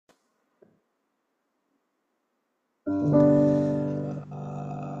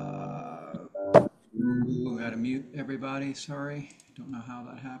Gotta mute everybody. Sorry, don't know how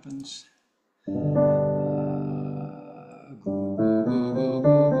that happens.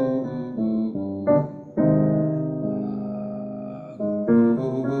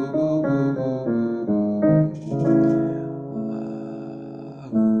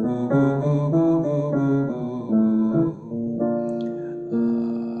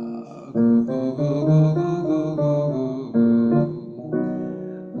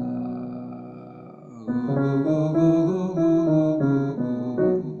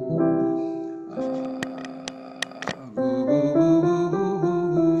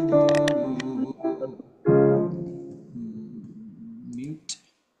 Mute.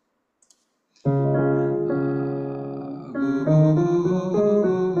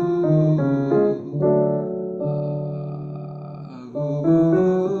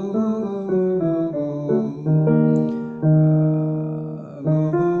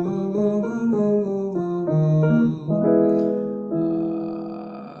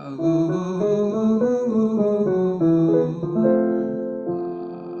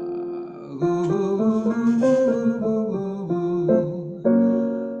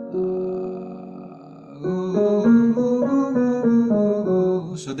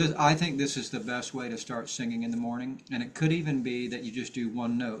 So this, I think this is the best way to start singing in the morning, and it could even be that you just do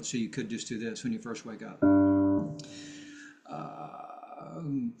one note. So you could just do this when you first wake up.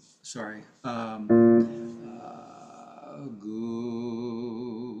 Sorry.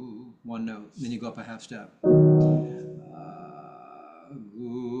 Goo, one note. Then you go up a half step. Goo,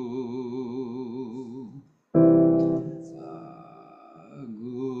 goo,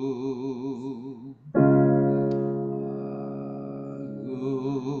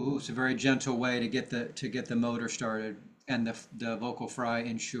 goo. It's a very gentle way to get the motor started, and the vocal fry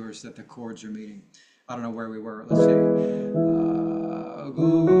ensures that the chords are meeting. I don't know where we were. Let's see.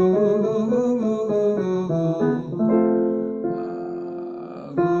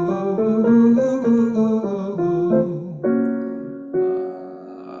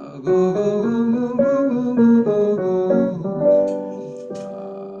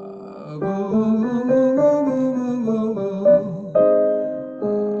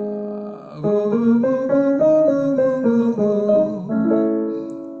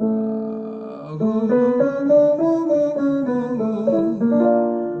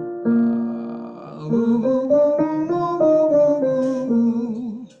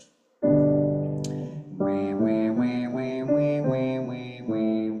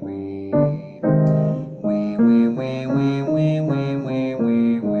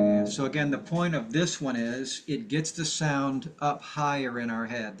 So again, the point of this one is it gets the sound up higher in our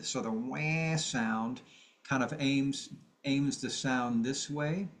head. So the wah sound kind of aims the sound this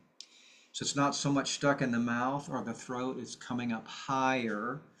way. So it's not so much stuck in the mouth or the throat, it's coming up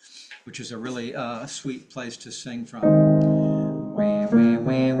higher, which is a really sweet place to sing from. Wah, wah,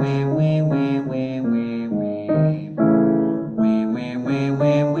 wah, wah, wah, wah, wah, wah, wah. Wah, wah, wah,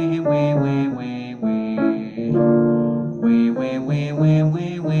 wah, wah, wah, wah, wah, wah. Wah, wah, wah, wah, wah, wah, wah,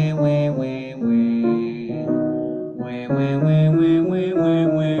 wah, wah.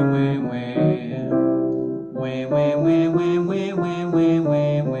 Wah, wah, wah, wah, wah, wah, wah, wah, wah. Wah, wah, wah, wah, wah, wah, wah, wah, wah. Wah, wah,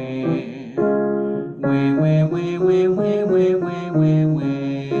 wah, wah, wah, wah, wah, wah, wah. Wah, wah, wah, wah, wah, wah, wah, wah, wah. Wah, wah, wah, wah, wah, wah,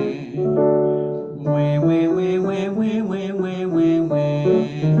 wah,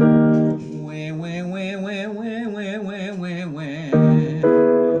 wah,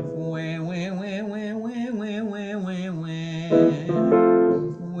 wah.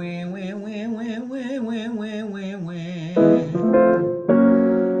 Wah, wah, wah, wah, wah, wah, wah, wah, wah.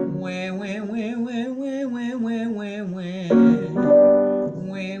 Wah, wah, wah, wah, wah, wah, wah, wah, wah. Wah, wah, wah, wah, wah, wah, wah, wah, wah.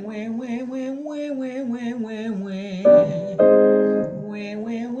 Wah, wah, wah, wah, wah, wah, wah, wah, wah. Wah,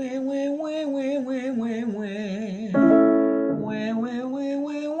 wah, wah, wah, wah, wah, wah, wah, wah. Wah, wah, wah,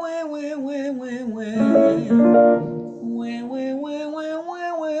 wah, wah, wah, wah, wah, wah. Wah, wah, wah, wah,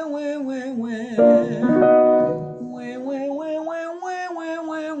 wah, wah, wah, wah, wah. Wah, wah, wah, wah, wah, wah,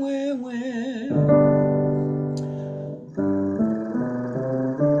 wah, wah, wah.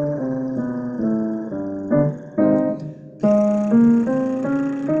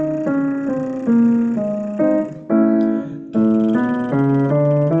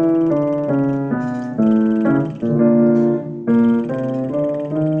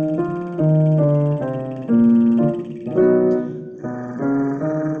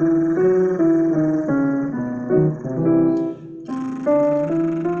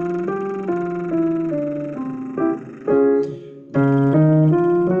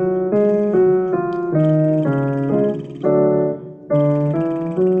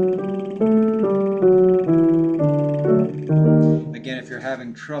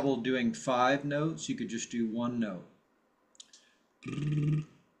 having trouble doing 5 notes, you could just do 1 note. And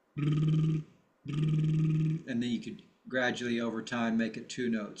then you could gradually over time make it 2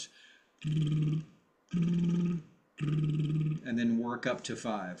 notes. And then work up to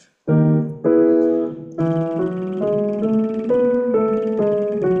 5.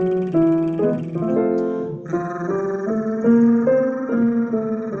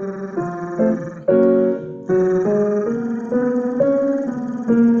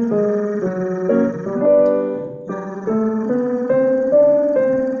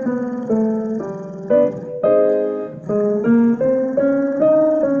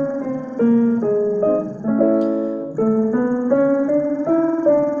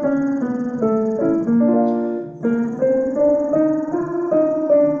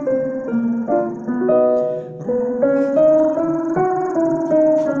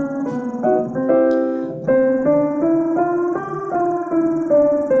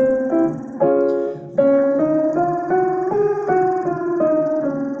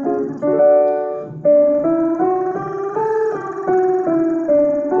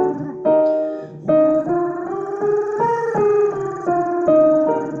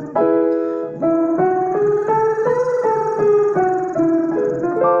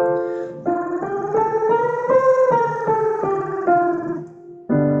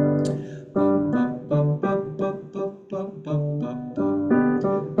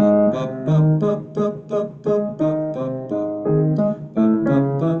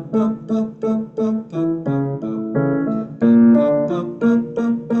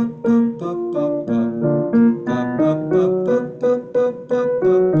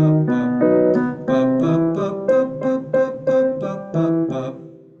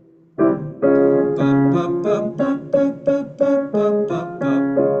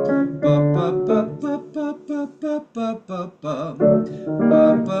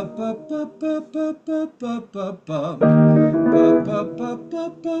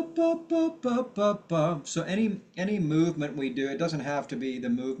 So any movement we do, it doesn't have to be the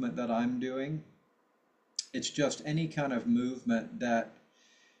movement that I'm doing. It's just any kind of movement that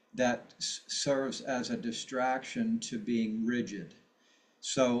serves as a distraction to being rigid.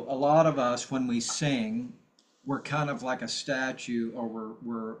 So a lot of us, when we sing, we're kind of like a statue, or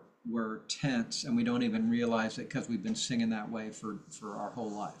we're tense, and we don't even realize it because we've been singing that way for our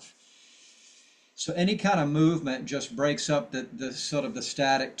whole life. So any kind of movement just breaks up the sort of the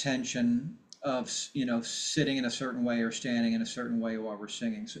static tension of, you know, sitting in a certain way or standing in a certain way while we're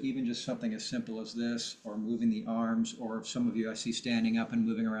singing. So even just something as simple as this, or moving the arms, or some of you I see standing up and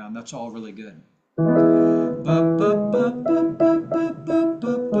moving around, that's all really good.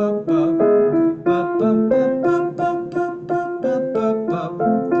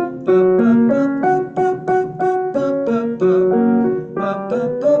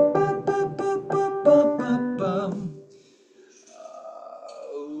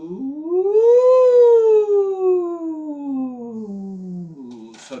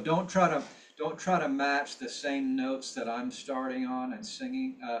 So don't try to match the same notes that I'm starting on and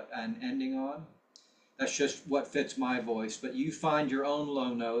singing and ending on. That's just what fits my voice. But you find your own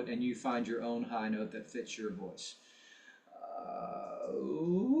low note, and you find your own high note that fits your voice.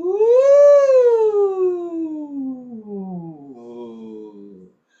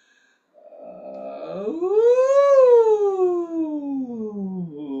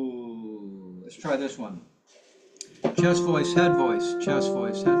 Let's try this one. Chest voice, head voice, chest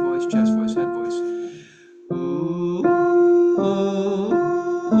voice, head voice, chest voice, head voice.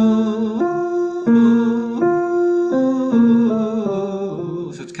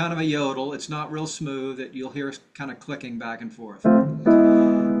 So it's kind of a yodel. It's not real smooth. You'll hear kind of clicking back and forth.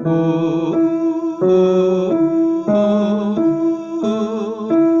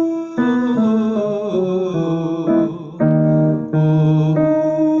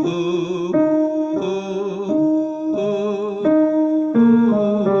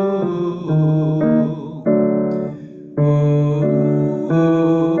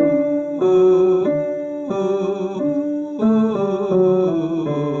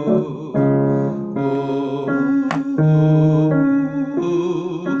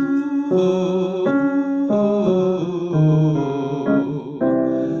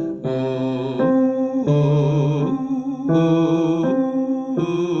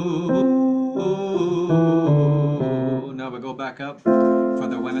 Now we go back up for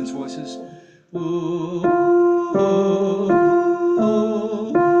the women's voices.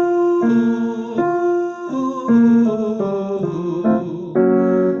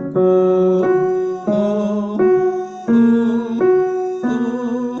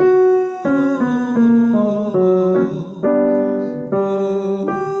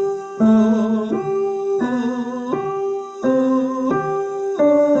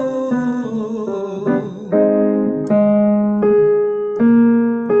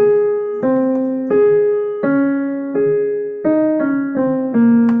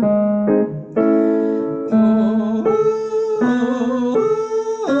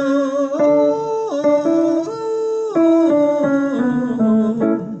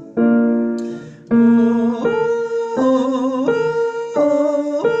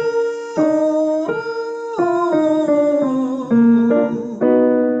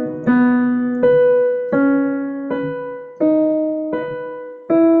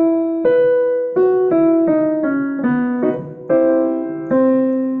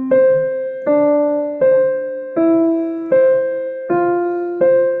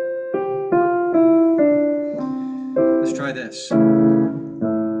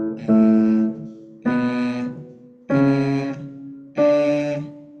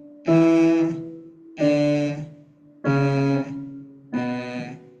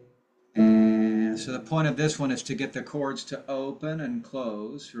 point of this one is to get the chords to open and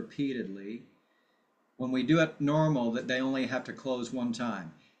close repeatedly. When we do it normal, that they only have to close one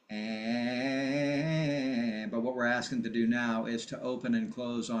time. But what we're asking to do now is to open and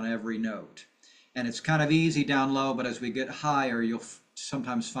close on every note. And it's kind of easy down low, but as we get higher, you'll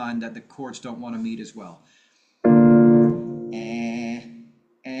sometimes find that the chords don't want to meet as well.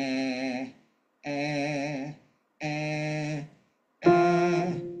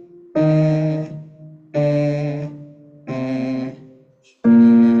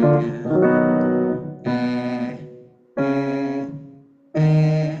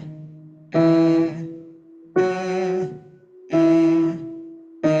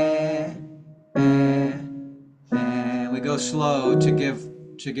 We go slow to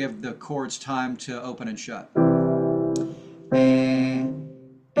give the chords time to open and shut.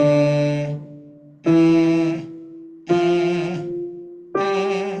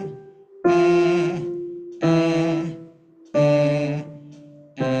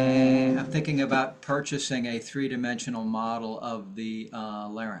 I'm thinking about purchasing a three-dimensional model of the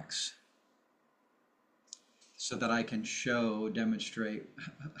larynx so that I can demonstrate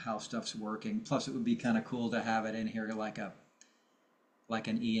how stuff's working. Plus, it would be kind of cool to have it in here like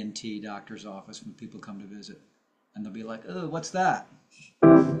an ENT doctor's office when people come to visit. And they'll be like, oh, what's that?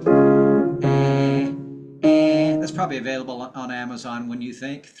 That's probably available on Amazon when you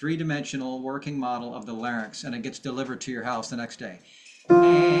think. Three-dimensional working model of the larynx, and it gets delivered to your house the next day.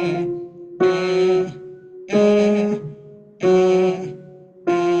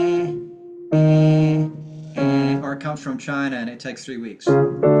 Or it comes from China and it takes 3 weeks.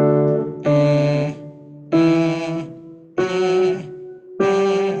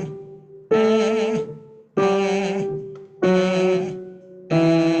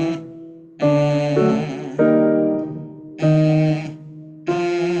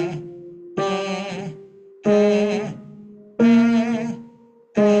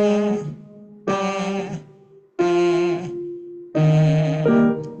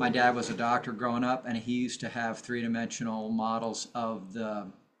 My dad was a doctor growing up, and he used to have three-dimensional models of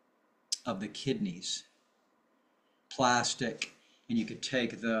the kidneys, plastic, and you could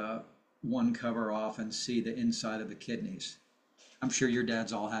take the one cover off and see the inside of the kidneys. I'm sure your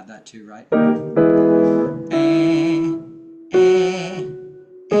dads all have that too, right?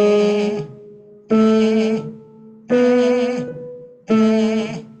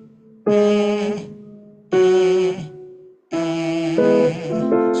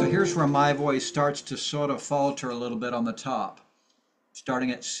 So here's where my voice starts to sort of falter a little bit on the top.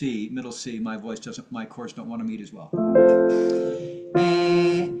 Starting at C, middle C, my chords don't want to meet as well.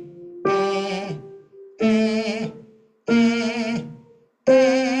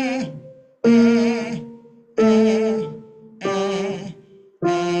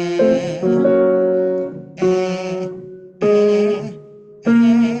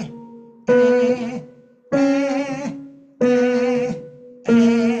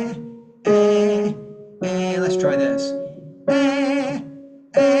 Let's try this.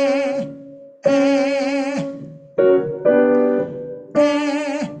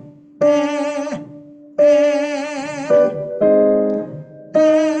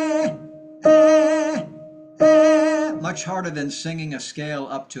 Much harder than singing a scale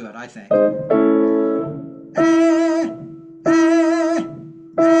up to it, I think.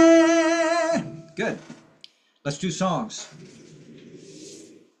 Good. Let's do songs.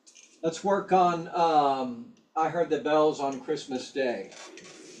 Let's work on I Heard the Bells on Christmas Day.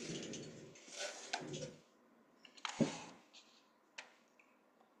 Let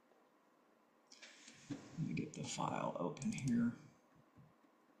me get the file open here.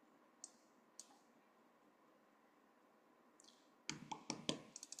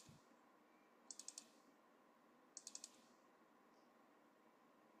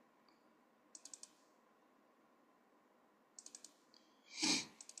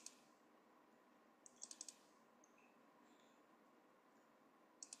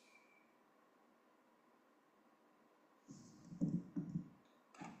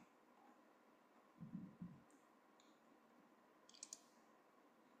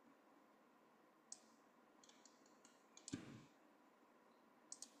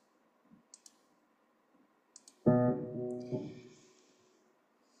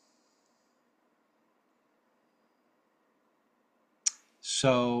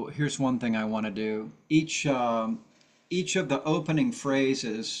 So here's one thing I want to do. Each of the opening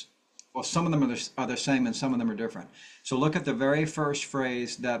phrases, well, some of them are the same and some of them are different. So look at the very first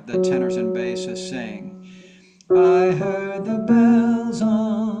phrase that the tenors and basses sing. I heard the bells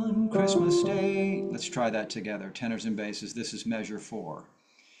on Christmas Day. Let's try that together. Tenors and basses. This is measure 4.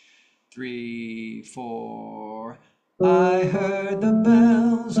 3, 4. I heard the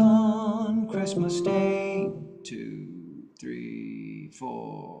bells on Christmas Day. 2, 3,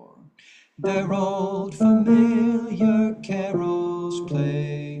 4. Their old familiar carols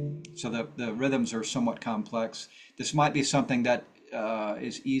play. So the rhythms are somewhat complex. This might be something that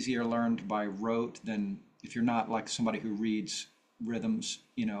is easier learned by rote than if you're not like somebody who reads rhythms,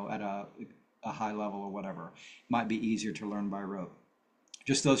 at a high level or whatever. It might be easier to learn by rote.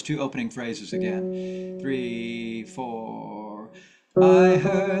 Just those two opening phrases again. 3, 4. I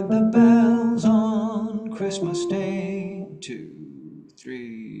heard the bells on Christmas Day. 2,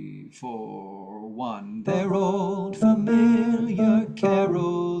 3, 4, 1. Their old familiar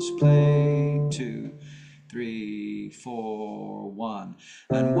carols play. 2, 3, 4, 1.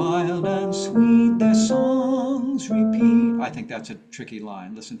 And wild and sweet their songs repeat. I think that's a tricky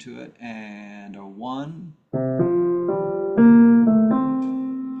line. Listen to it. And a 1.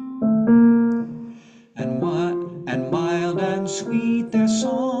 And mild and sweet their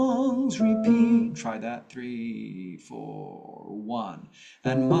songs repeat. Try that. 3, 4, 1.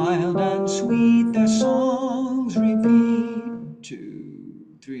 And mild and sweet their songs repeat.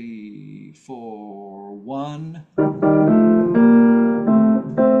 2, 3, 4, 1.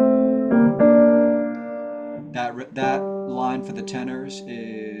 That line for the tenors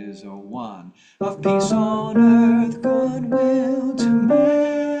is a 1. Of peace on earth, goodwill to men.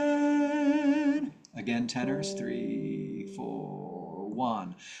 Again, tenors. 3, 4,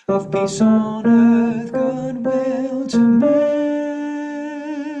 1. Of peace on earth, goodwill to men.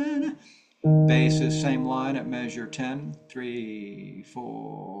 Basses, same line at measure 10. 3,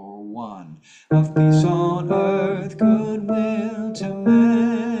 4, 1. Of peace on earth, goodwill to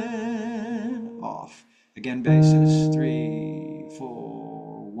men. Off. Again, basses. 3,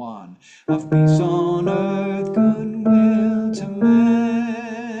 4, 1. Of peace on earth, goodwill to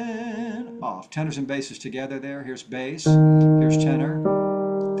men. Off. Tenors and basses together there. Here's bass. Here's tenor.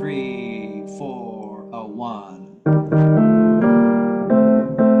 3, 4, a 1.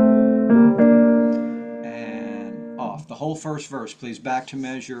 And off. The whole first verse, please. Back to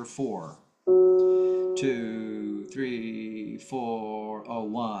measure 4. 2, 3, 4, a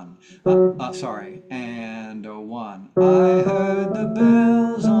 1. Sorry, and a 1. I heard the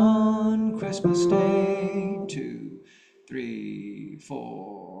bells on Christmas Day. 2, 3,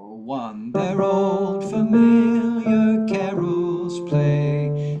 4, 1. Their old familiar carols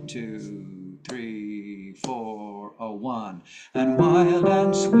play. 2, 3, 4, a 1. And wild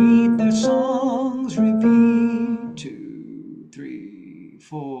and sweet their songs repeat. 2, 3,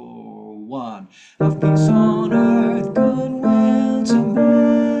 4, 1. Of peace on earth, goodwill to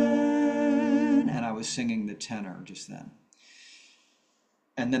men. And I was singing the tenor just then.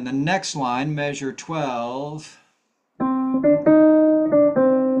 And then the next line, measure 12.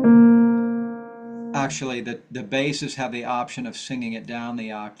 Actually, the basses have the option of singing it down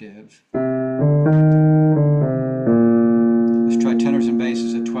the octave. Let's try tenors and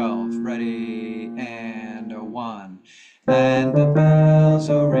basses at 12. Ready, and a 1. And the bells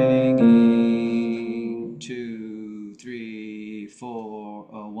are ringing. 2, 3, 4,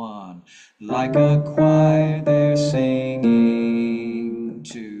 a 1. Like a choir they're singing.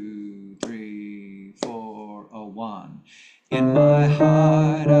 2, 3, 4, a 1. In my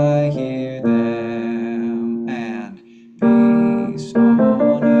heart I hear them, and peace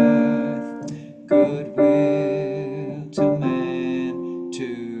on earth, goodwill to men.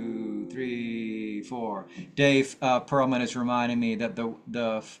 2, 3, 4. Dave Perlman is reminding me that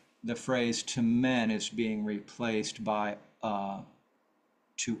the phrase "to men" is being replaced by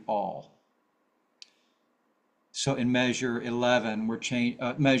 "to all." So in measure 11,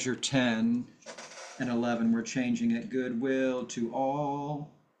 measure 10 and 11, we're changing it goodwill to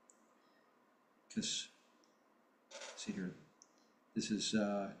all. Because, see here, this is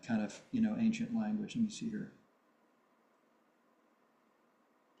kind of, ancient language. Let me see here.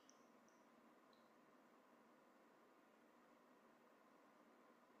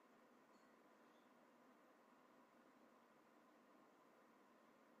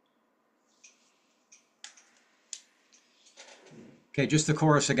 Okay, just the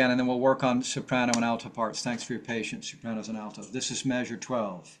chorus again, and then we'll work on soprano and alto parts. Thanks for your patience, sopranos and altos. This is measure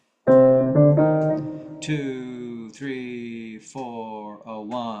 12. 2, 3, 4, a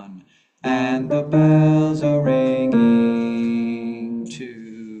 1. And the bells are ringing.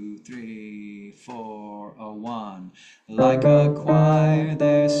 2, 3, 4, a 1. Like a choir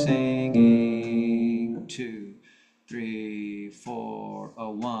they're singing. 2, 3, 4,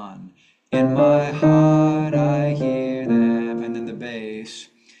 a 1. In my heart I hear them. And then the bass.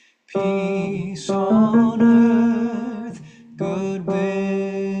 Peace on earth,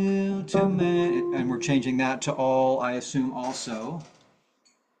 goodwill changing that to all, I assume, also.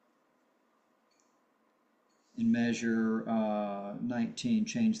 In measure 19,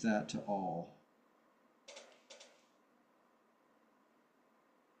 change that to all.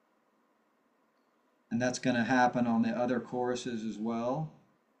 And that's going to happen on the other choruses as well.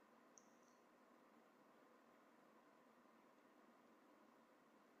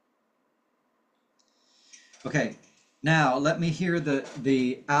 Okay, now let me hear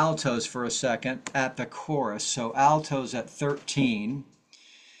the altos for a second at the chorus. So altos at 13.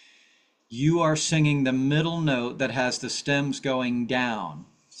 You are singing the middle note that has the stems going down.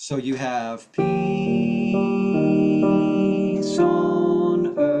 So you have peace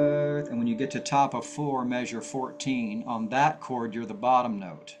on earth. And when you get to top of 4, measure 14. On that chord, you're the bottom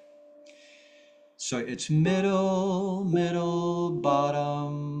note. So it's middle, middle,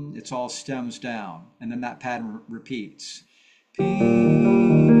 bottom. It's all stems down. And then that pattern repeats. Peace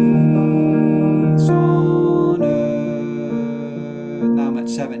on earth. Now I'm at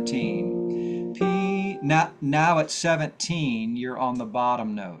 17. Now at 17, you're on the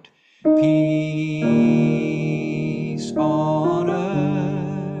bottom note. Peace on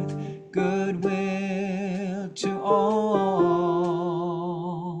earth, goodwill to all.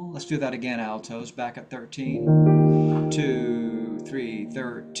 Let's do that again, altos, back at 13. 2, 3,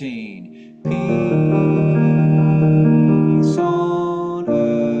 13. Peace on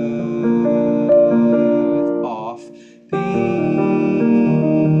earth, off. Peace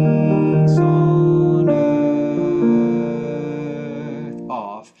on earth,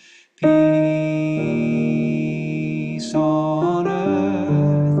 off. Peace on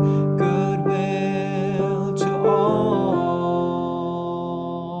earth, goodwill to all.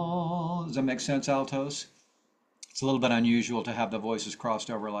 Does that make sense, altos? It's a little bit unusual to have the voices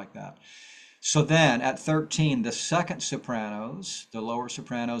crossed over like that. So then at 13, the second sopranos, the lower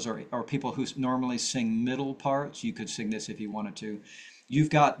sopranos, or people who normally sing middle parts, you could sing this if you wanted to.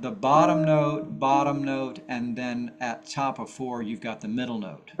 You've got the bottom note, and then at top of 4, you've got the middle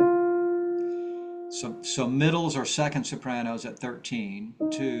note. So middles are second sopranos at 13.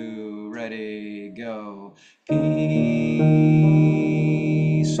 2, ready, go. Peace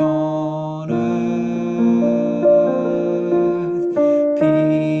on earth, peace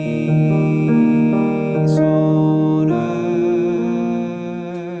on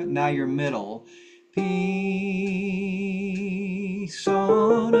earth. Now you're middle. Peace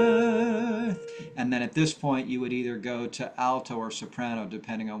on earth. And then at this point, you would either go to alto or soprano,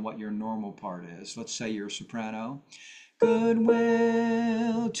 depending on what your normal part is. Let's say you're soprano.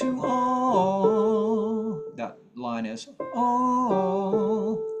 Goodwill to all. That line is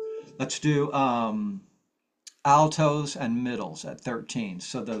all. Let's do altos and middles at 13.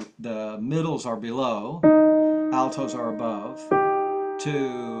 So the middles are below, altos are above.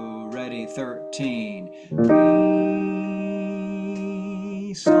 2, ready, 13.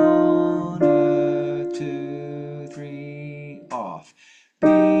 Peace on earth, 2, 3, off. Peace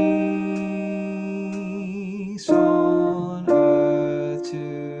on earth,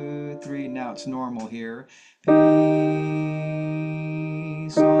 2, 3. Now it's normal here. Peace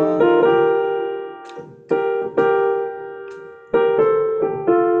on.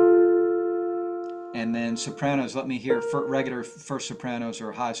 And then sopranos, let me hear regular first sopranos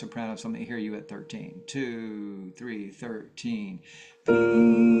or high sopranos. Let me hear you at 13. 2, 3, 13. Peace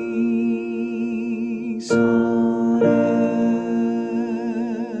on earth.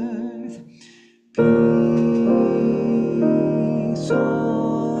 Peace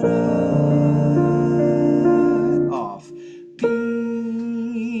on earth. Off.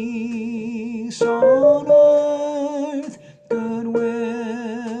 Peace on earth.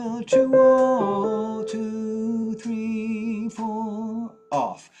 Goodwill to all. 2, 3, 4.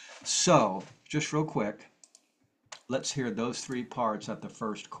 Off. So, just real quick, let's hear those 3 parts at the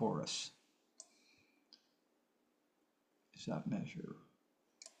first chorus. Is that measure?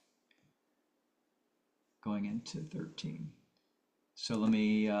 Going into 13. So let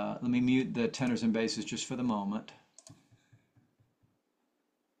me mute the tenors and basses just for the moment.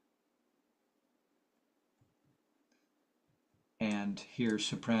 And here's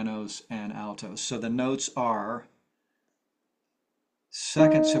sopranos and altos. So the notes are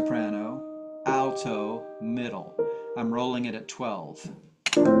second soprano, alto, middle. I'm rolling it at 12.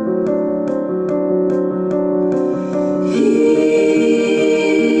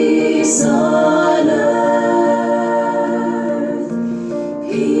 Peace on earth,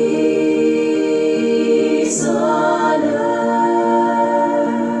 peace on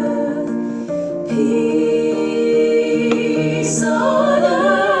earth, peace on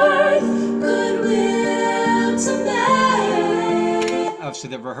earth, goodwill to men. Oh, so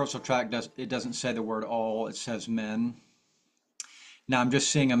the rehearsal track doesn't say the word all, it says men. Now I'm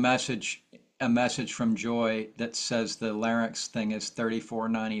just seeing a message from Joy that says the larynx thing is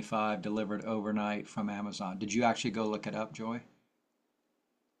 $34.95 delivered overnight from Amazon. Did you actually go look it up, Joy?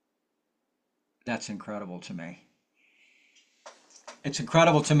 That's incredible to me. It's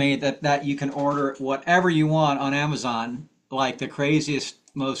incredible to me that you can order whatever you want on Amazon, like the craziest,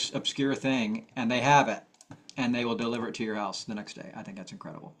 most obscure thing, and they have it, and they will deliver it to your house the next day. I think that's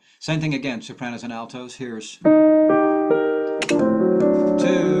incredible. Same thing again, sopranos and altos. Here's 2,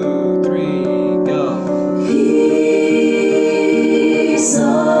 3, go. Peace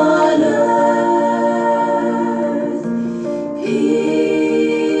on earth,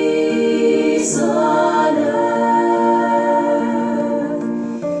 peace on earth,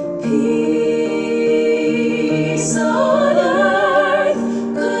 peace on earth,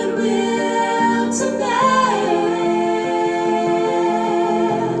 goodwill to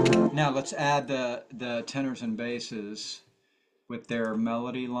men. Now let's add the tenors and basses with their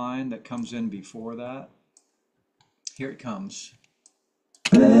melody line that comes in before that. Here it comes.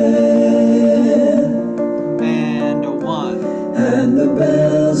 And a 1. And the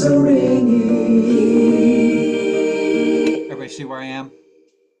bells are ringing. Everybody see where I am?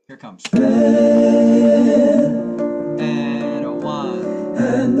 Here it comes. And a 1.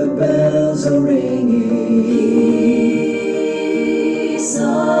 And the bells are ringing. Peace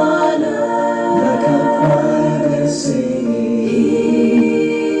on earth, like a choir singing.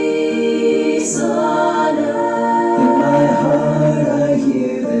 Peace on earth, in my heart I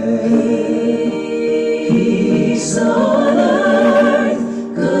hear them. Peace on earth,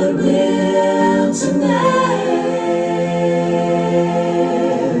 goodwill to men.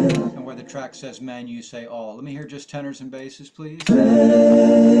 And where the track says men, you say all. Let me hear just tenors and basses, please.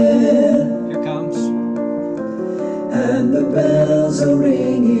 Men, Here comes. and the bells are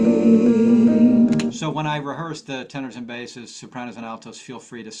ringing. So when I rehearse the tenors and basses, sopranos and altos, feel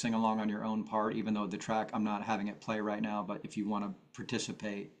free to sing along on your own part, even though the track, I'm not having it play right now, but if you want to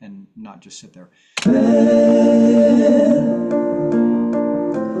participate and not just sit there.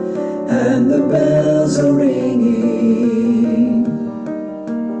 And the bells are ringing,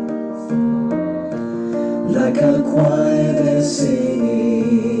 like a choir they're singing.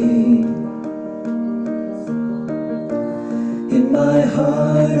 In my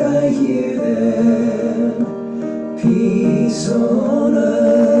heart I hear them. Peace on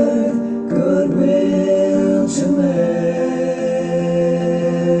earth, goodwill to men.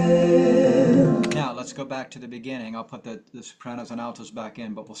 Now let's go back to the beginning. I'll put the sopranos and altos back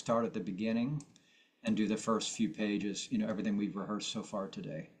in, but we'll start at the beginning and do the first few pages, everything we've rehearsed so far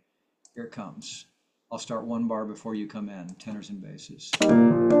today. Here it comes. I'll start one bar before you come in, tenors and basses.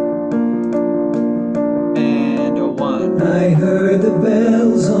 And a 1. I heard the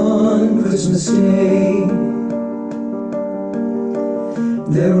bells on Christmas Day.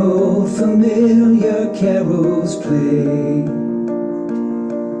 Their old familiar carols play,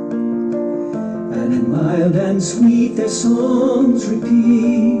 and mild and sweet their songs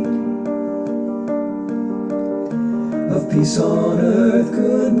repeat, of peace on earth,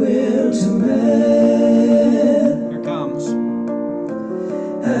 goodwill to men. Here comes.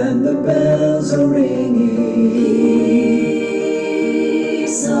 And the bells are ringing.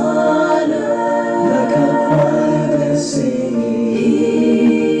 Peace on earth, like a choir they're singing.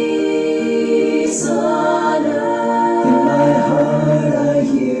 Peace on earth, in my heart I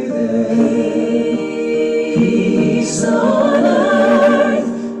hear them. Peace on earth,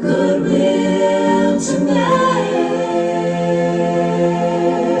 goodwill to men.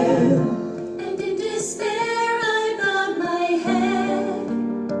 And in despair I bowed my head.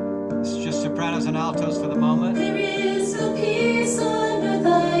 It's just sopranos and altos for the moment. There is no peace on earth,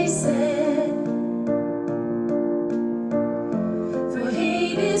 I said, for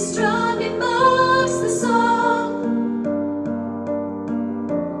hate is strong and mocks the song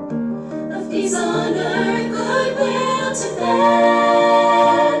of peace on earth, goodwill to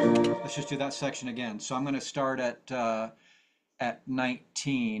men. Let's just do that section again. So I'm going to start at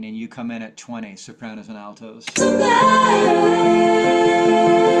 19 and you come in at 20, sopranos and altos. To men.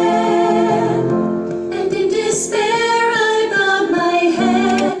 And in despair I bowed my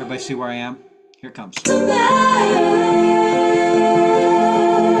head. Everybody see where I am? Here it comes. To men.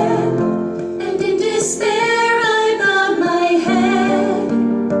 And in despair I bowed my head.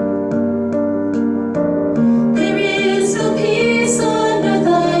 There is no peace on earth,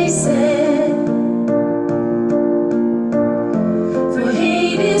 I said, for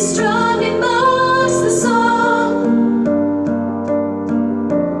hate is strong and mocks the song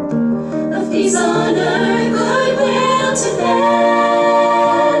of peace on earth, goodwill to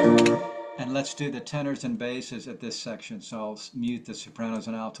men. do the tenors and basses at this section, so I'll mute the sopranos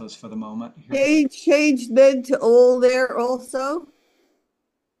and altos for the moment. Change mid to all there also?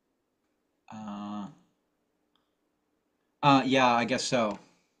 Yeah, I guess so.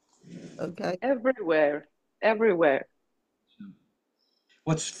 Okay. Everywhere, everywhere.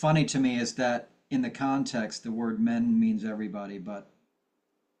 What's funny to me is that in the context, the word men means everybody, but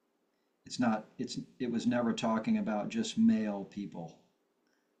it's not, it was never talking about just male people.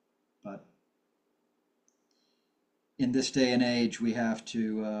 But in this day and age, we have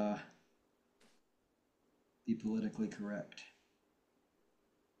to be politically correct.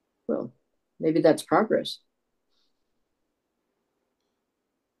 Well, maybe that's progress.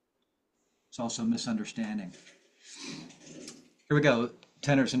 It's also misunderstanding. Here we go,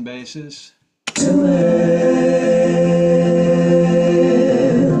 tenors and basses. And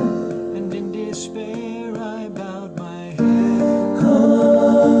in despair I bowed my head.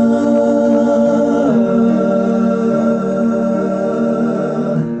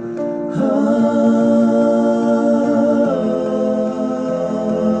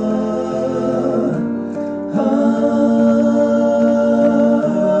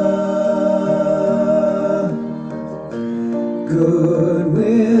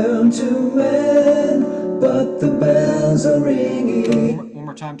 Goodwill to men, but the bells are ringing. One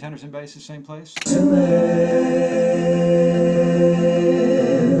more time, tenors and basses, same place. To men.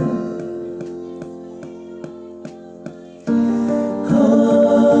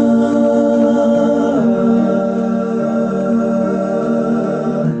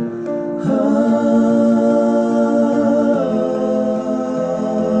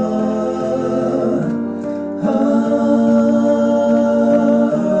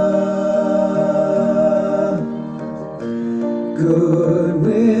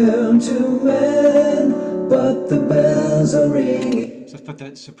 Goodwill to men, but the bells are ringing. So let's put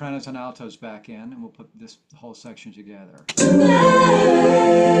the sopranos and altos back in, and we'll put this whole section together. To men.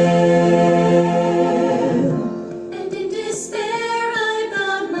 And in despair I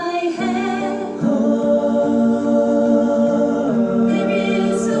bowed my head. There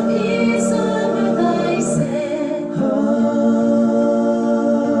is no peace on earth, I said.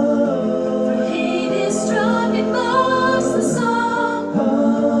 For hate is strong and mocks the song of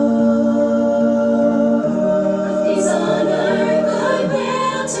peace on earth,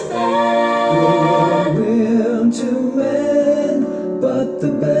 goodwill to men. Goodwill to men, but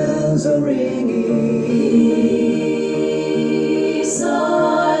the bells are ringing. Peace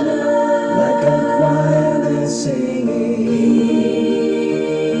on earth. Like a choir they're singing.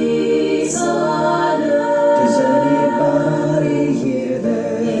 Peace on earth. Does anybody hear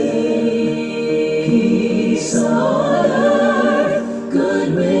that? Peace on earth,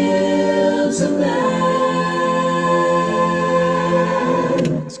 goodwill to men.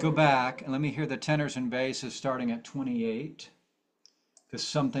 Let's go back, and let me hear the tenors and basses starting at 28, because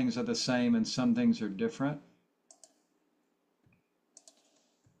some things are the same and some things are different.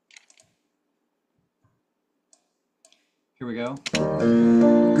 Here we go.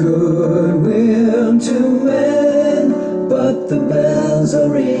 Goodwill to men, but the bells are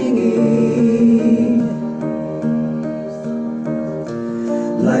ringing.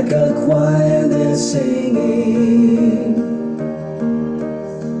 Like a choir they're singing.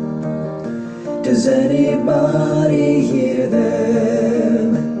 Does anybody hear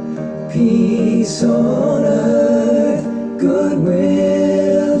them? Peace on earth,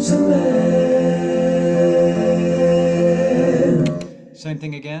 goodwill to men. Same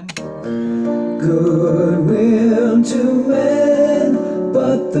thing again. Goodwill to men,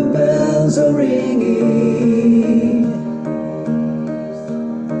 but the bells are ringing.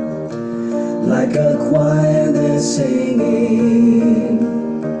 Like a choir they're singing.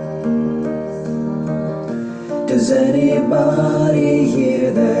 Does anybody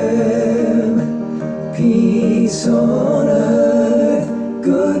hear them? Peace on earth,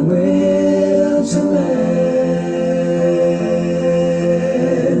 goodwill to men.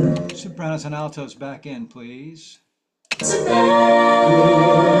 Sopranos and altos back in, please. Goodwill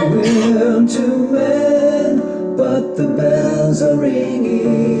to men, but the bells are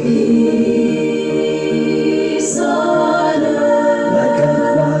ringing. Peace on earth. Like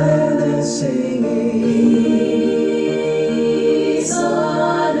a choir they're singing. Peace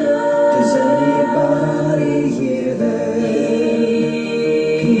on earth. Does anybody hear them?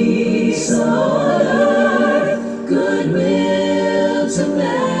 Peace on earth, goodwill to men.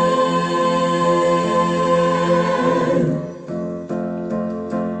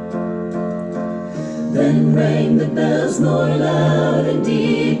 Then rang the bells more loud and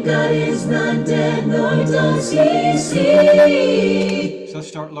deep. God is not dead, nor does he sleep. So let's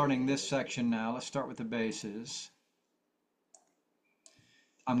start learning this section now. Let's start with the basses.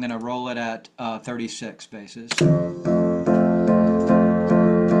 I'm going to roll it at 36 basses. Then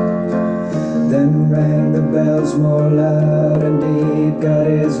rang the bells more loud and deep. God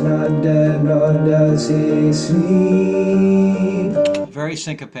is not dead, nor does he sleep. Very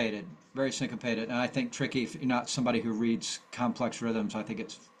syncopated, very syncopated. And I think tricky if you're not somebody who reads complex rhythms. I think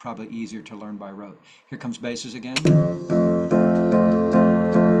it's probably easier to learn by rote. Here comes basses again.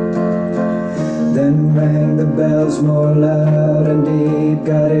 Then rang the bells more loud and deep.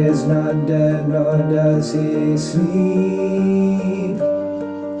 God is not dead, nor does he sleep.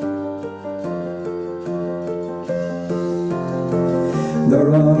 The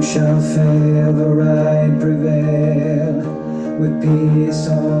wrong shall fail, the right prevail, with peace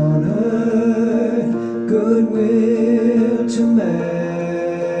on earth, goodwill to man.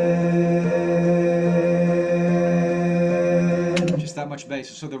 Just that much bass.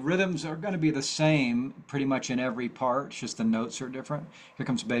 So the rhythms are going to be the same pretty much in every part. It's just the notes are different. Here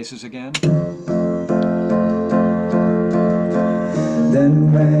comes basses again.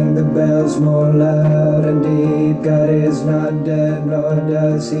 Then rang the bells more loud and deep. God is not dead, nor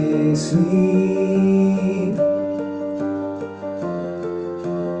does he sleep.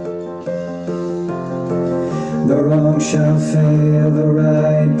 The wrong shall fail, the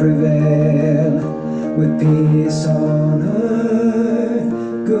right prevail, with peace on earth,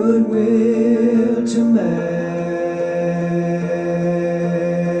 goodwill to man.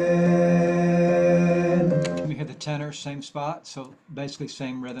 Let me hear the tenors, same spot. So basically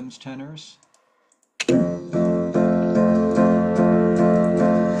same rhythms, tenors.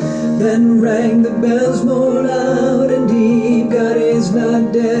 Then rang the bells more loud and deep. God is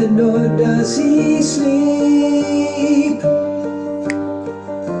not dead, nor does he sleep.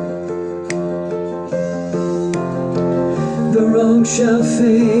 The wrong shall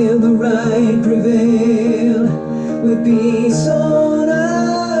fail, the right prevail, with peace on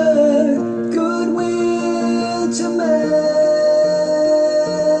earth, goodwill to man.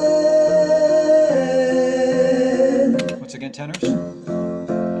 Once again, tenors.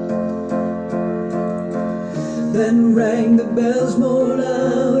 Then rang the bells more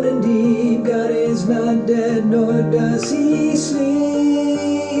loud and deep. God is not dead, nor does he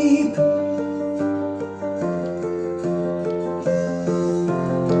sleep.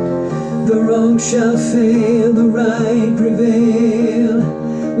 The wrong shall fail, the right prevail,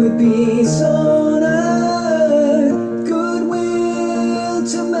 with peace on earth, goodwill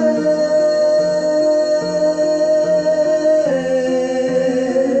to man.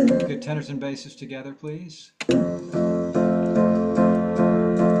 Good tenors and basses together, please.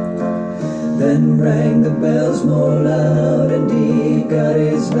 Then rang the bells more loud and deep. God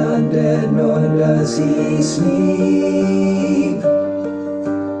is not dead, nor does he sleep.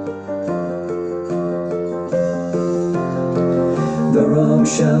 The wrong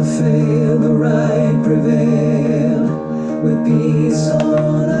shall fail, the right prevail, with peace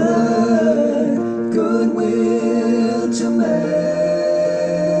on earth, goodwill to man.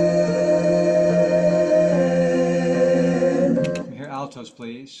 Let me hear altos,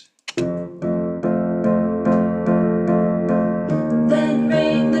 please. Then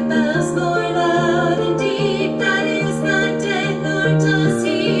ring the bells more loud and deep. God is not dead, nor does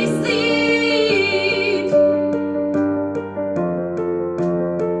he sleep.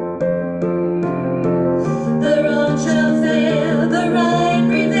 The wrong shall fail, the right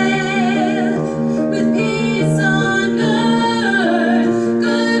prevail, with peace on earth,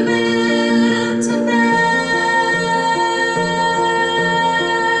 goodwill to man.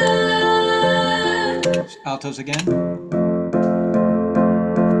 Altos again.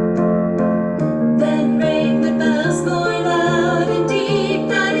 Then ring the bells more loud and deep.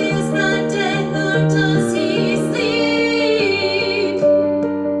 God is not dead, nor does he sleep.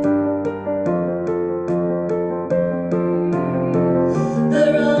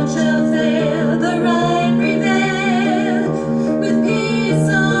 The wrong shall fail, the right prevail, with peace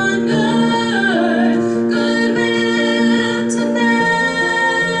on earth, goodwill to man.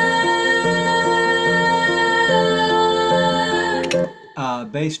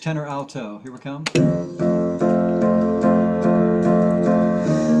 Bass, tenor, alto. Here we come.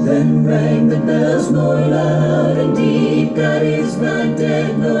 Then rang the bells more loud and deep. God is not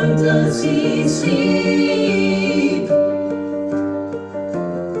dead, nor does he sleep.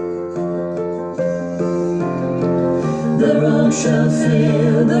 The wrong shall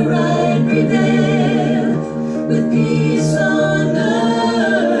fail, the right prevail, with peace on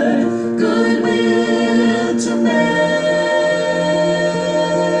earth, goodwill to man.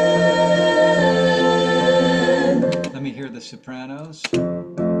 Let me hear the sopranos.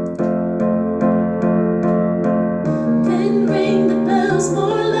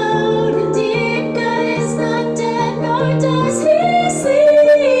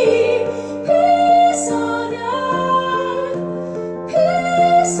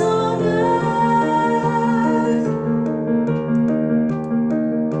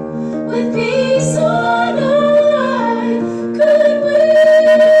 with peace on earth,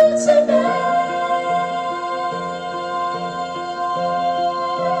 goodwill to men.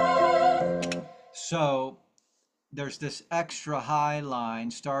 So there's this extra high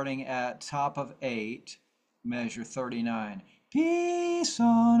line starting at top of 8, measure 39. Peace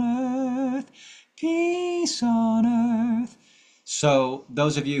on earth, peace on earth. So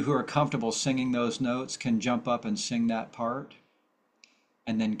those of you who are comfortable singing those notes can jump up and sing that part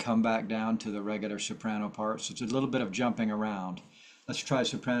and then come back down to the regular soprano part. So it's a little bit of jumping around. Let's try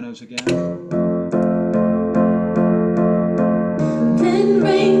sopranos again. Then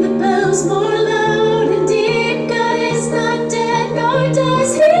ring the bells more loud and deep. God is not dead, nor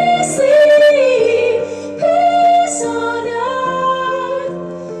does he sleep. Peace on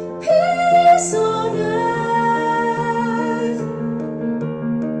earth, peace on earth,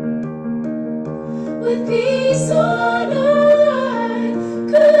 with peace on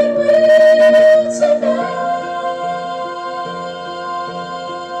earth, goodwill to men.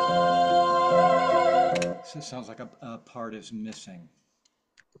 So it sounds like a part is missing.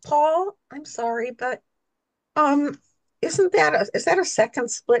 Paul, I'm sorry, but isn't that is that a second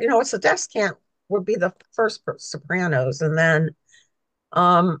split? It's a descant would be the first sopranos, and then It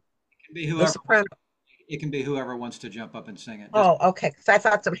can be the whoever soprano. it can be whoever wants to jump up and sing it. Just Oh, okay. Because I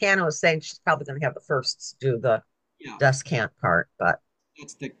thought some Hannah was saying she's probably going to have the firsts do the yeah, descant part, but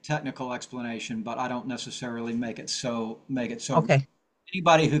that's the technical explanation, but I don't necessarily make it so okay,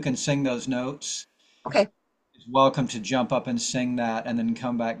 anybody who can sing those notes okay. is welcome to jump up and sing that and then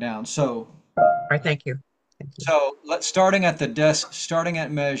come back down. So All right, thank you. Thank you. so let's starting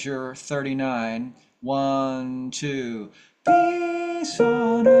at measure 39. 1, 2. Peace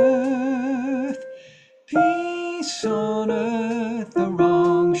on earth, peace on earth, the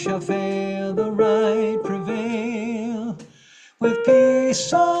wrong shall fail, the right prevail. With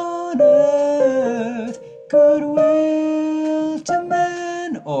peace on earth, goodwill to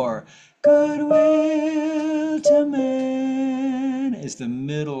men, or goodwill to men is the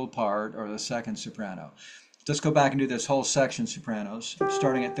middle part or the second soprano. Let's go back and do this whole section sopranos,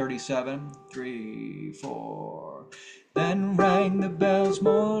 starting at 37. 3, 4. Then rang the bells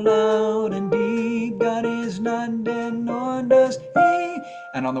more loud and deep. God is not dead, nor does he.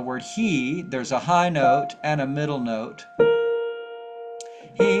 And on the word he, there's a high note and a middle note.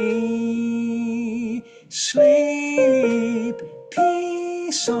 He sleep,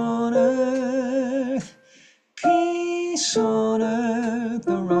 peace on earth, peace on earth.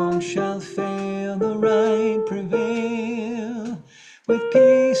 The wrong shall fail, the right prevail. With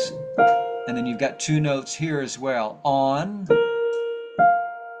peace. And then you've got two notes here as well. On,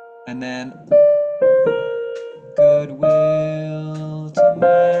 and then goodwill to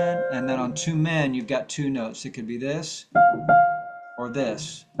men. And then on to men, you've got two notes. It could be this or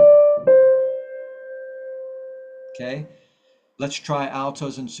this. Okay? Let's try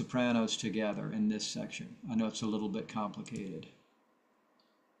altos and sopranos together in this section. I know it's a little bit complicated.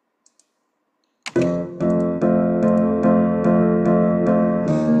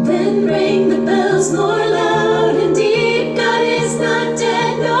 Then ring the bells more loud and deep. God is not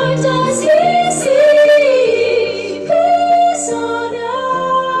dead, nor does he sleep. Peace on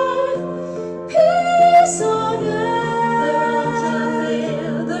earth, peace on earth.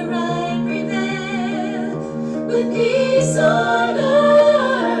 The right prevail, with peace on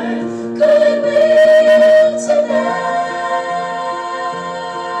earth, goodwill to men.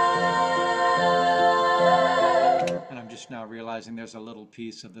 And I'm just now realizing there's a little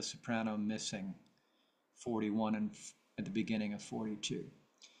piece of the soprano missing. 41 and at the beginning of 42.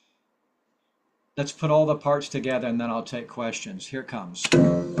 Let's put all the parts together and then I'll take questions. Here comes.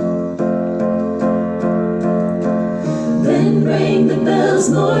 Then rang the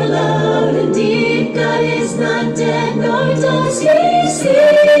bells more loud and deep. God is not dead, nor does he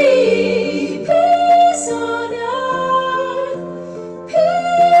sleep. Peace on earth,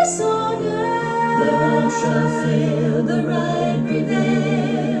 peace on earth. The wrong shall fail, the right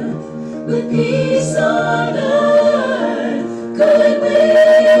prevail. With peace on earth,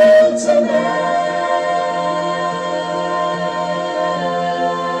 goodwill to men.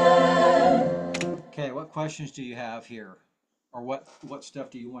 Okay, what questions do you have here? Or what stuff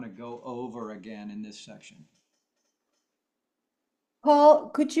do you want to go over again in this section? Paul,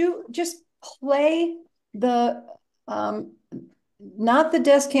 could you just play the not the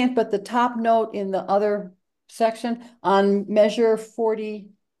descant, but the top note in the other section on measure 41,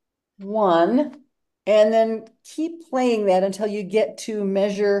 and then keep playing that until you get to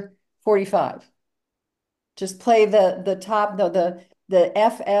measure 45. Just play the top, the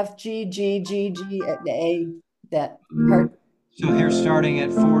F, F, G, G, G, G, A, that part. So here starting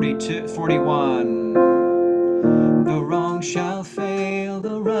at 42, 41. The wrong shall fail,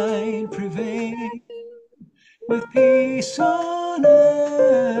 the right prevail. With peace on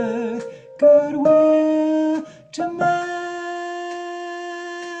earth, goodwill to men.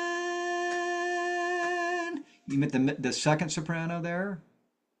 You meant the second soprano there?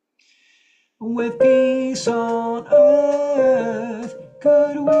 With peace on earth,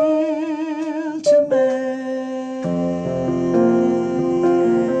 goodwill to men.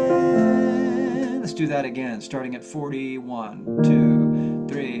 Let's do that again, starting at 41. 2,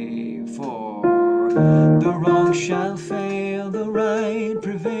 3, 4. The wrong shall fail, the right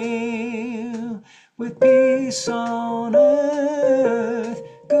prevail. With peace on earth,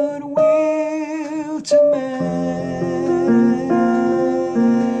 goodwill to men.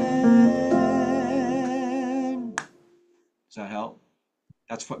 Does that help?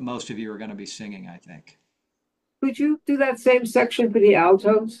 That's what most of you are going to be singing, I think. Could you do that same section for the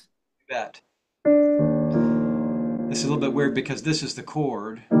altos? You bet. This is a little bit weird because this is the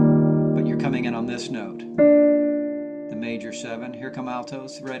chord, but you're coming in on this note. The major 7. Here come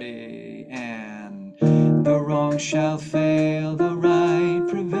altos. Ready, and the wrong shall fail, the right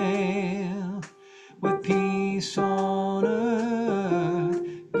prevail. With peace on earth,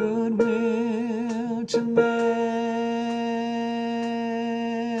 goodwill to men.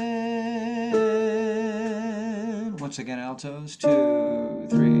 Once again, altos. 2,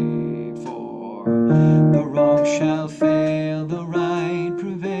 3, 4. The wrong shall fail, the right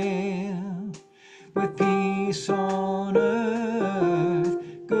prevail. With peace on earth,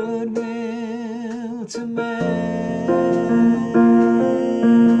 goodwill to men.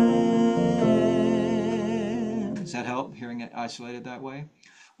 Does that help, hearing it isolated that way?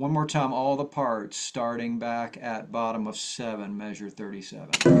 One more time, all the parts, starting back at bottom of 7, measure 37.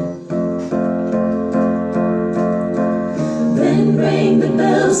 Then ring the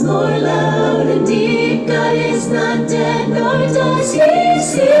bells more loud and deep. God is not dead, nor does he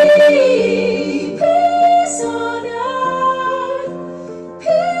sleep. Peace on earth,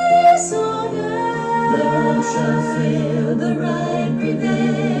 peace on earth. The wrong shall fail, the right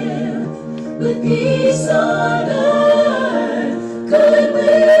prevail. With peace on earth,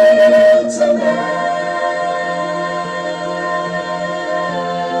 goodwill to men.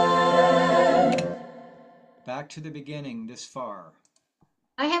 Back to the beginning this far.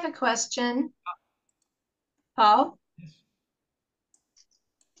 I have a question. Paul,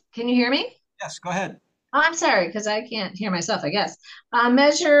 can you hear me? Yes, go ahead. Oh, I'm sorry, because I can't hear myself, I guess.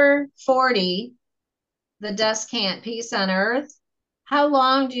 Measure 40, the descant, peace on earth. How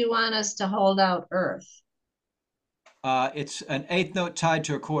long do you want us to hold out earth? It's an 8th note tied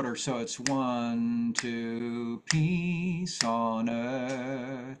to a quarter, so it's 1, 2, peace on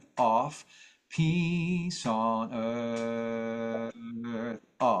earth, off, peace on earth,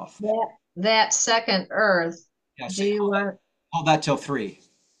 off. That second earth, Yeah, do so you want, hold that till 3.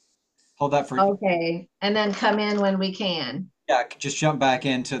 Hold that for, okay, and then come in when we can. yeah, just jump back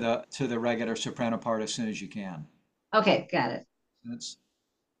into the regular soprano part as soon as you can. Okay, got it.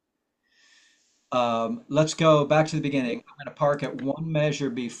 Let's go back to the beginning. I'm going to park at 1 measure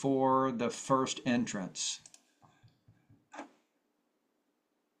before the first entrance.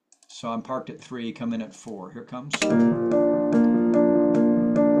 So I'm parked at 3, come in at 4. Here comes.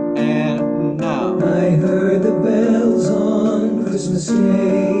 And now. I heard the bells on Christmas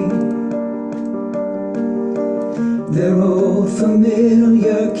Day. Their old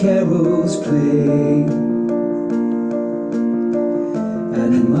familiar carols play.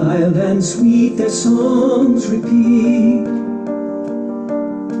 And mild and sweet their songs repeat.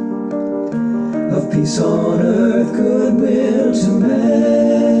 Of peace on earth, goodwill to men.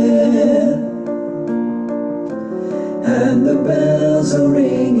 And the bells are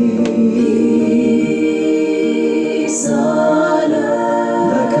ringing. Peace on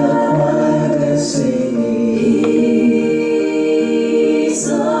earth. Like a choir they're singing. Peace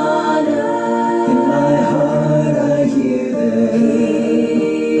on earth. In my heart I hear them.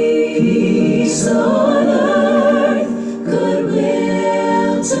 Peace on earth,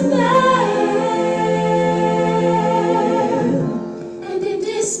 goodwill to men. And in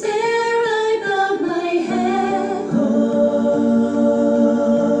despair I bow my head.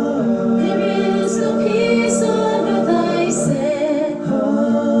 There is no peace on earth, I said.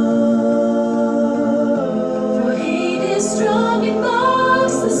 For hate is strong and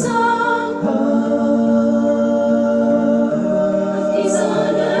mocks the song. Peace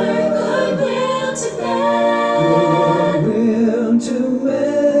on earth, goodwill to men. Goodwill to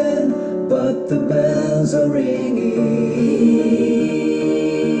men, but the bells are ringing.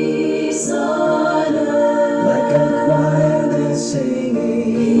 Peace on earth. Like a choir they're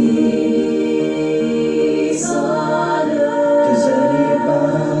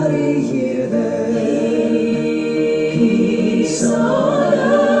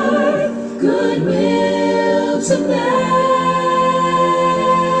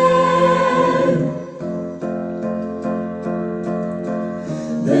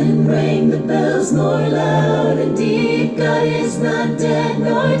bells more loud and deep. God is not dead,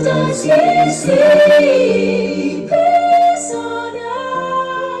 nor does he sleep. Peace on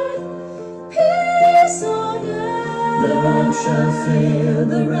earth, peace on earth. The wrong shall fail,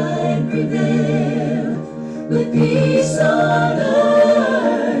 the right prevail. With peace on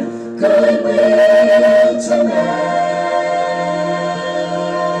earth, goodwill to men.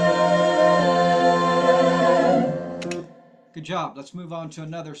 Good job. Let's move on to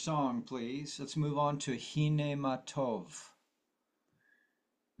another song, please. Let's move on to Hine Matov,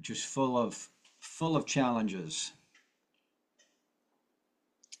 which is full of challenges.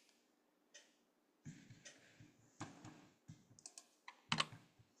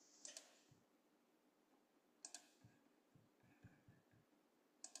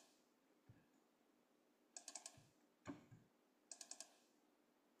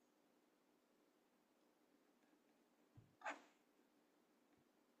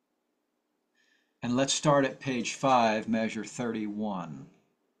 And let's start at page 5, measure 31.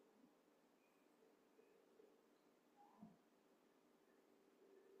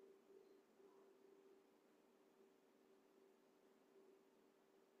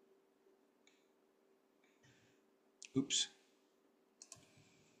 Oops.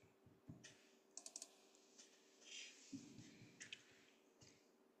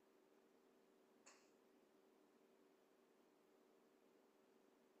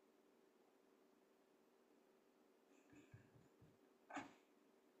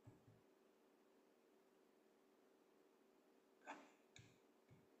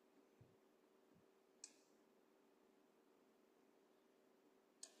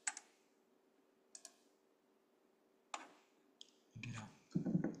 Get a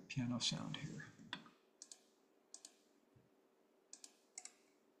piano sound here.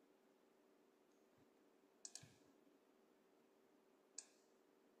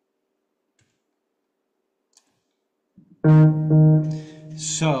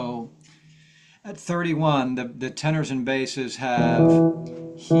 So at 31, the tenors and basses have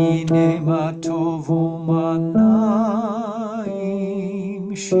Hine Matovu Manaim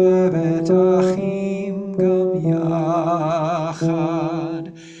Shevet Achim Gam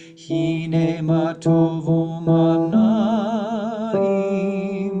Yachad. Hine Matovu Manaim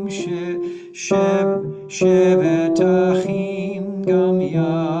Shevet Achim Gam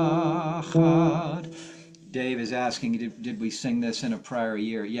Yachad. Dave is asking, did we sing this in a prior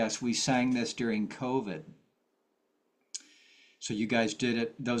year? Yes, we sang this during COVID. So you guys did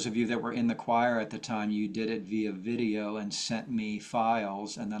it, those of you that were in the choir at the time, you did it via video and sent me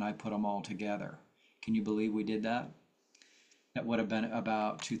files, and then I put them all together. Can you believe we did that? That would have been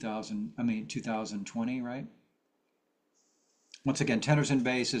about 2020, right? Once again, tenors and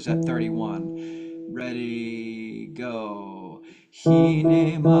basses at 31. Ready, go.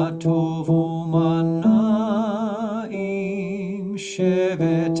 Hine matovu manaim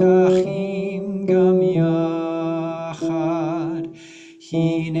shevet achim gam yachad.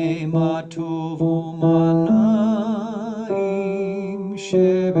 Hine matovu manaim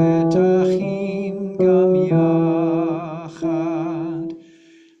shevet achim gam yachad.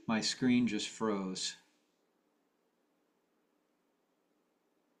 My screen just froze.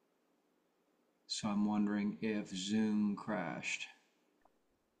 So I'm wondering if Zoom crashed.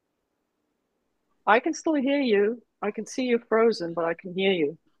 I can still hear you. I can see you frozen, but I can hear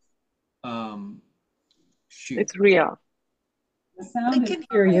you. Shoot. It's Ria. I can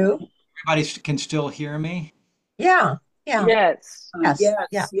hear you. Everybody can still hear me? Yeah, yeah. Yes. Yes,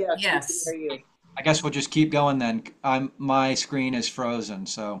 yeah. Yes. I guess we'll just keep going then. My screen is frozen,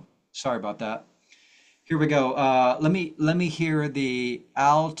 so sorry about that. Here we go. Let me hear the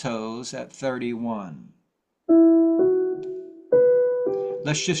altos at 31.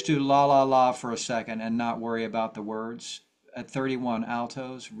 Let's just do la la la for a second and not worry about the words. At 31,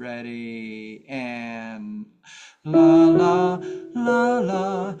 altos, ready, and la la la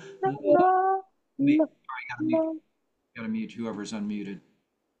la. Gotta mute whoever's unmuted.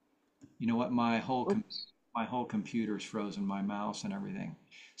 You know what? My whole computer's frozen, my mouse and everything.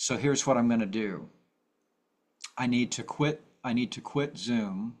 So here's what I'm going to do. I need to quit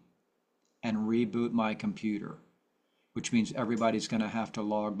Zoom and reboot my computer, which means everybody's going to have to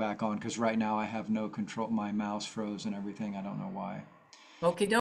log back on because right now I have no control. My mouse froze and everything. I don't know why. Okay.